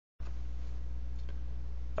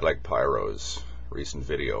I like Pyrrho's recent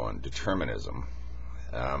video on determinism.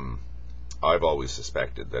 I've always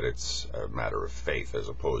suspected that it's a matter of faith as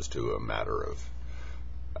opposed to a matter of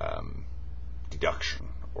deduction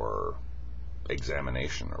or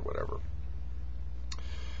examination or whatever.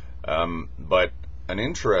 But I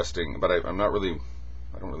don't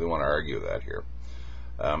really want to argue that here.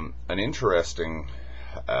 An interesting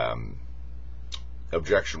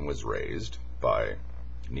objection was raised by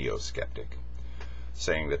neo-skeptic,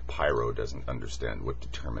 saying that Pyrrho doesn't understand what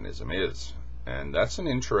determinism is. And that's an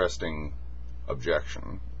interesting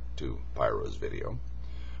objection to Pyrrho's video,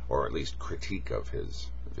 or at least critique of his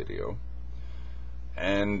video.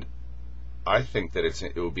 And I think that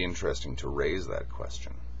it would be interesting to raise that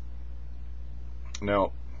question.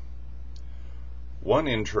 Now, one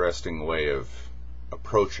interesting way of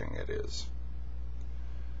approaching it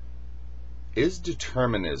is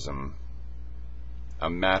determinism a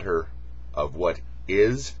matter of what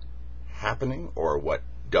is happening or what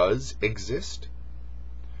does exist?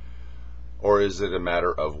 Or is it a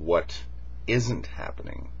matter of what isn't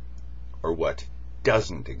happening or what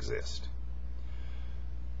doesn't exist?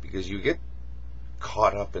 Because you get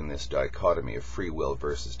caught up in this dichotomy of free will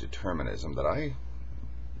versus determinism that I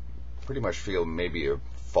pretty much feel may be a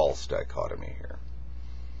false dichotomy here.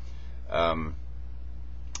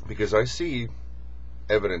 Because I see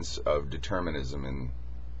evidence of determinism in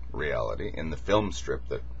reality in the film strip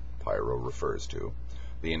that Pyrrho refers to,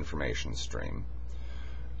 the information stream,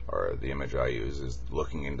 or the image I use is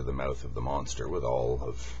looking into the mouth of the monster with all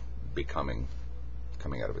of becoming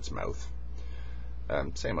coming out of its mouth.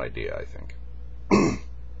 Same idea, I think.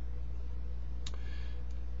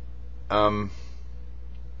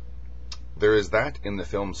 There is that in the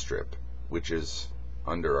film strip which is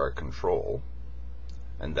under our control,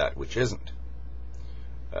 and that which isn't.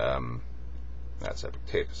 That's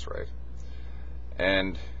Epictetus, right?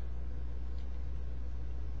 And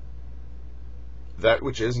that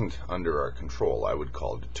which isn't under our control I would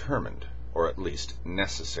call determined, or at least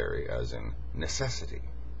necessary, as in necessity.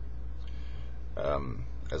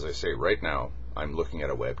 As I say, right now I'm looking at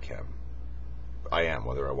a webcam. I am,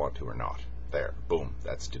 whether I want to or not. There, boom,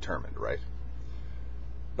 that's determined, right?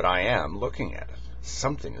 But I am looking at it.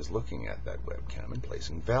 Something is looking at that webcam and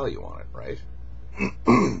placing value on it, right?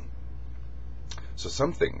 So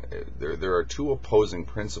there are two opposing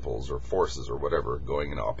principles or forces or whatever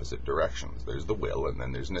going in opposite directions. There's the will and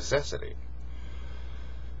then there's necessity.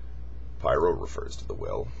 Pyrrho refers to the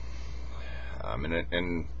will.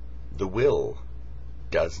 And the will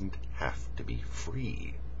doesn't have to be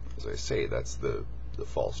free. As I say, that's the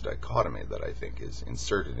false dichotomy that I think is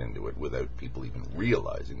inserted into it without people even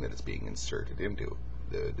realizing that it's being inserted into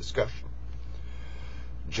the discussion.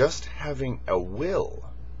 Just having a will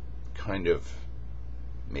kind of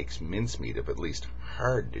makes mincemeat of at least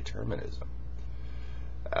hard determinism.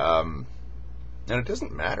 And it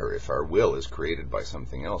doesn't matter if our will is created by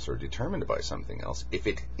something else or determined by something else. If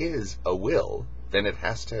it is a will, then it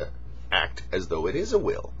has to act as though it is a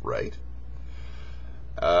will, right?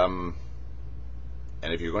 And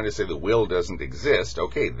if you're going to say the will doesn't exist,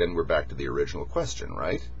 okay, then we're back to the original question,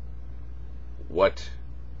 right? What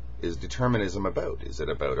is determinism about? Is it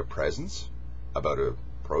about a presence, about a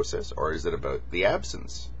process, or is it about the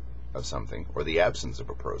absence of something or the absence of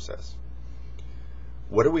a process?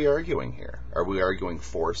 What are we arguing here? Are we arguing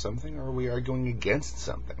for something or are we arguing against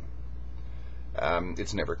something?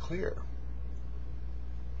 It's never clear.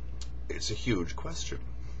 It's a huge question.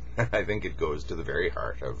 I think it goes to the very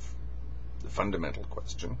heart of the fundamental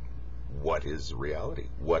question: what is reality?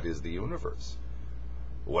 What is the universe?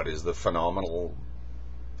 What is the phenomenal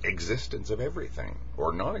existence of everything,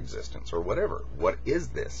 or non-existence, or whatever? What is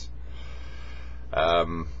this?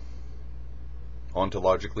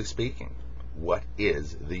 Ontologically speaking, what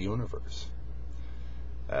is the universe?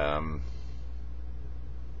 I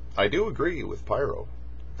do agree with Pyrrho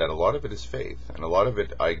that a lot of it is faith, and a lot of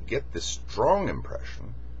it, I get this strong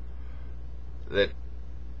impression that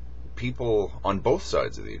people on both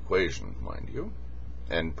sides of the equation, mind you,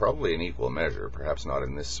 and probably in equal measure, perhaps not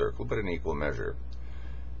in this circle, but in equal measure,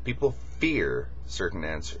 people fear certain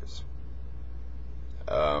answers.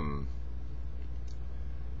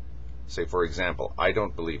 Say, for example, I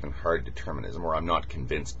don't believe in hard determinism, or I'm not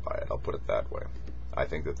convinced by it. I'll put it that way. I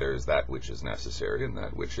think that there's that which is necessary and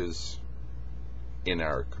that which is in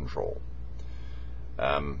our control.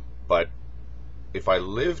 But if I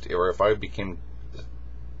lived, or if I became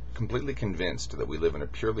completely convinced that we live in a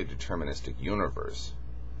purely deterministic universe,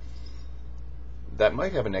 that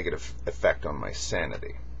might have a negative effect on my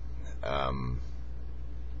sanity.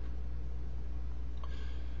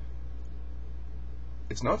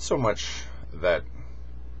 It's not so much that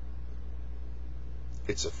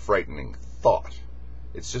it's a frightening thought.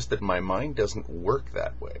 It's just that my mind doesn't work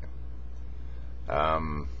that way.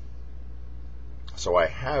 So I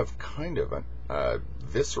have kind of a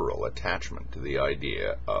visceral attachment to the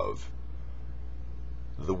idea of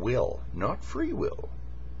the will, not free will,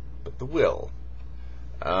 but the will.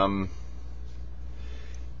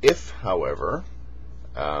 If, however,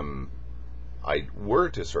 I were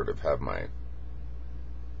to sort of have my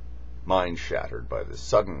mind shattered by the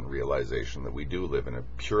sudden realization that we do live in a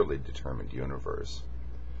purely determined universe,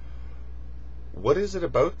 what is it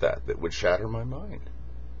about that would shatter my mind?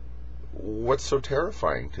 What's so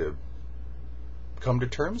terrifying to come to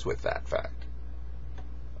terms with that fact?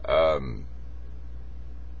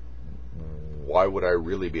 Why would I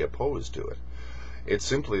really be opposed to it? It's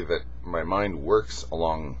simply that my mind works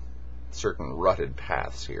along certain rutted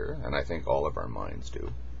paths here, and I think all of our minds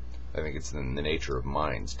do. I think it's in the nature of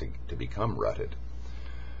minds to become rutted.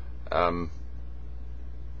 And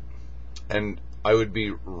I would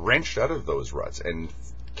be wrenched out of those ruts and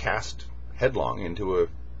cast headlong into a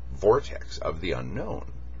vortex of the unknown.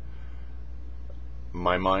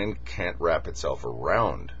 My mind can't wrap itself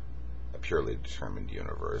around a purely determined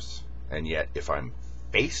universe, and yet if I'm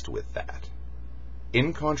faced with that,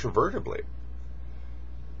 incontrovertibly,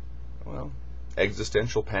 well,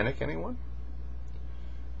 existential panic, anyone?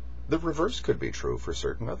 The reverse could be true for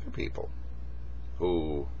certain other people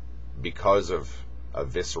who, because of a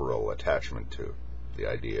visceral attachment to the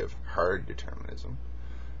idea of hard determinism,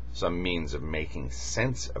 some means of making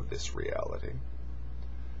sense of this reality,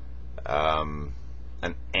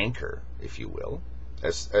 an anchor, if you will,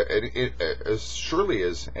 as surely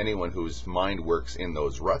as anyone whose mind works in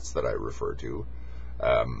those ruts that I refer to,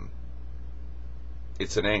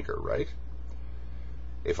 it's an anchor, right?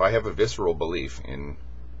 If I have a visceral belief in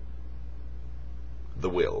the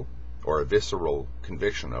will, or a visceral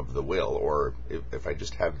conviction of the will, or if I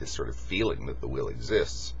just have this sort of feeling that the will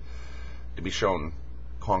exists, to be shown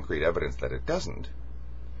concrete evidence that it doesn't,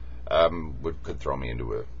 could throw me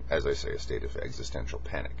into as I say, a state of existential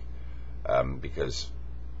panic, because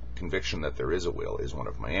conviction that there is a will is one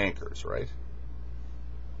of my anchors, right?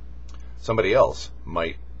 Somebody else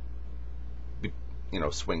might be,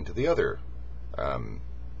 swing to the other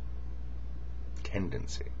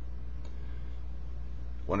tendency.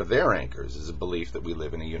 One of their anchors is a belief that we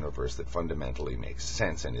live in a universe that fundamentally makes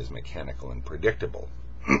sense and is mechanical and predictable.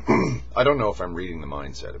 I don't know if I'm reading the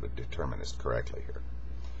mindset of a determinist correctly here.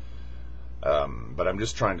 But I'm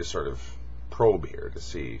just trying to sort of probe here to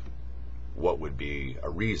see what would be a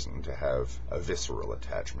reason to have a visceral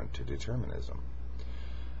attachment to determinism.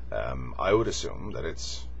 I would assume that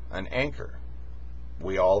it's an anchor.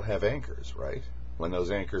 We all have anchors, right? When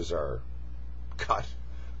those anchors are cut,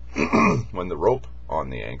 when the rope on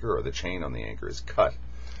the anchor or the chain on the anchor is cut,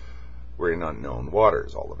 we're in unknown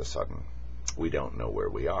waters all of a sudden. We don't know where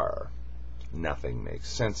we are. Nothing makes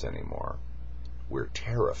sense anymore. We're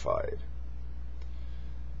terrified.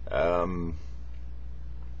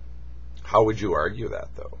 How would you argue that,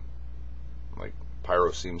 though? Like,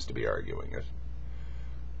 Pyrrho seems to be arguing it.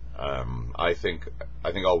 I think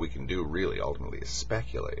all we can do really ultimately is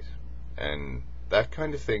speculate, and that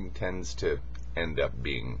kind of thing tends to end up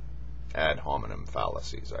being ad hominem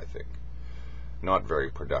fallacies, I think. Not very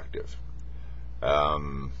productive.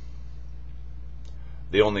 The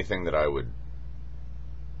only thing that I would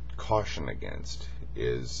caution against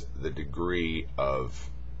is the degree of,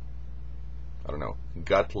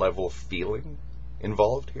 gut level feeling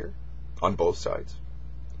involved here on both sides.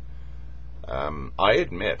 I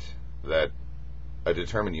admit that a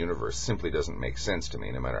determined universe simply doesn't make sense to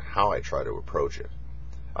me no matter how I try to approach it.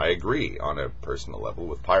 I agree on a personal level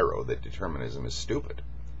with Pyrrho that determinism is stupid.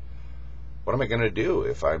 What am I going to do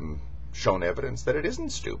if I'm shown evidence that it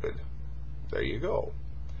isn't stupid? There you go.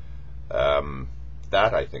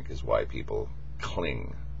 That, I think, is why people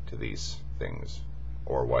cling to these things,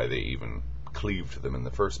 or why they even cleave to them in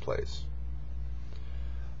the first place.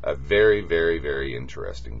 A very, very, very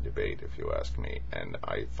interesting debate, if you ask me, and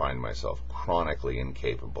I find myself chronically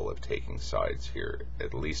incapable of taking sides here,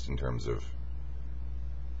 at least in terms of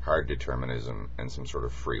hard determinism and some sort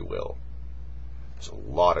of free will. There's a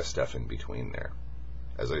lot of stuff in between there.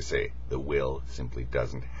 As I say, the will simply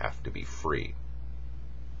doesn't have to be free.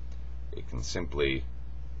 It can simply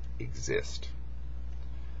exist.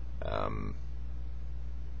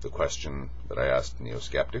 The question that I asked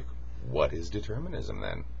Neo-Skeptic, what is determinism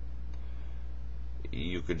then?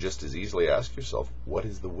 You could just as easily ask yourself, what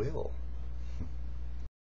is the will?